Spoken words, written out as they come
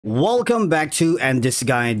Welcome back to Andy's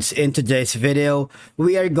Guides. In today's video,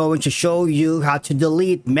 we are going to show you how to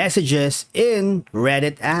delete messages in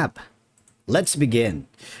Reddit app. Let's begin.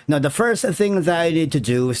 Now, the first thing that you need to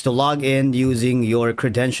do is to log in using your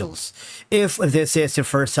credentials. If this is your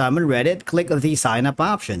first time on Reddit, click the sign up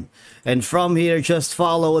option. And from here, just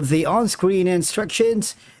follow the on-screen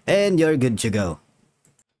instructions and you're good to go.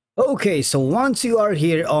 Okay, so once you are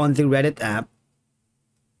here on the Reddit app,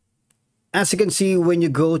 as you can see, when you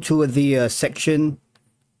go to the section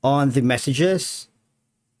on the messages,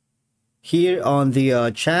 here on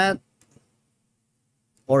the chat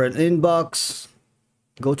or an inbox,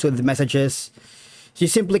 go to the messages. You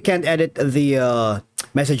simply can't edit the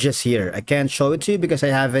messages here. I can't show it to you because I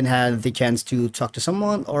haven't had the chance to talk to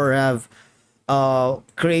someone or have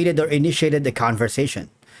created or initiated the conversation.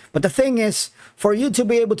 But the thing is, for you to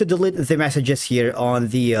be able to delete the messages here on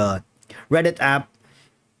the Reddit app,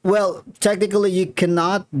 well, technically you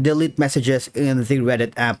cannot delete messages in the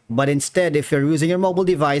Reddit app, but instead, if you're using your mobile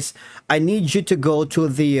device, I need you to go to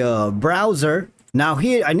the browser. Now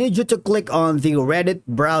here, I need you to click on the Reddit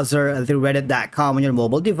browser, the reddit.com on your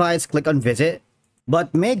mobile device, click on visit,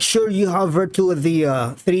 but make sure you hover to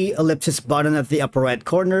the three ellipses button at the upper right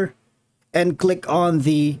corner and click on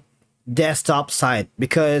the desktop site,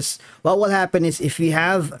 because what will happen is if you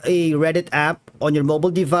have a Reddit app on your mobile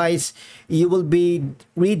device, you will be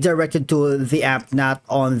redirected to the app, not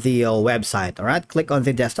on the website. All right, click on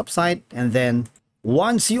the desktop site, and then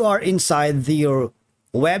once you are inside the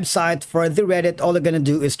website for the Reddit, all you're gonna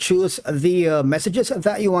do is choose the messages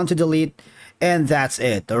that you want to delete, and that's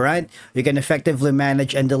it. All right, you can effectively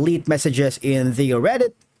manage and delete messages in the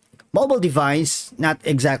Reddit mobile device, not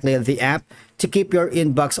exactly the app, to keep your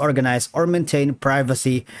inbox organized or maintain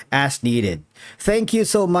privacy as needed. Thank you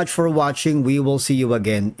so much for watching. We will see you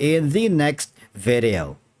again in the next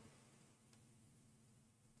video.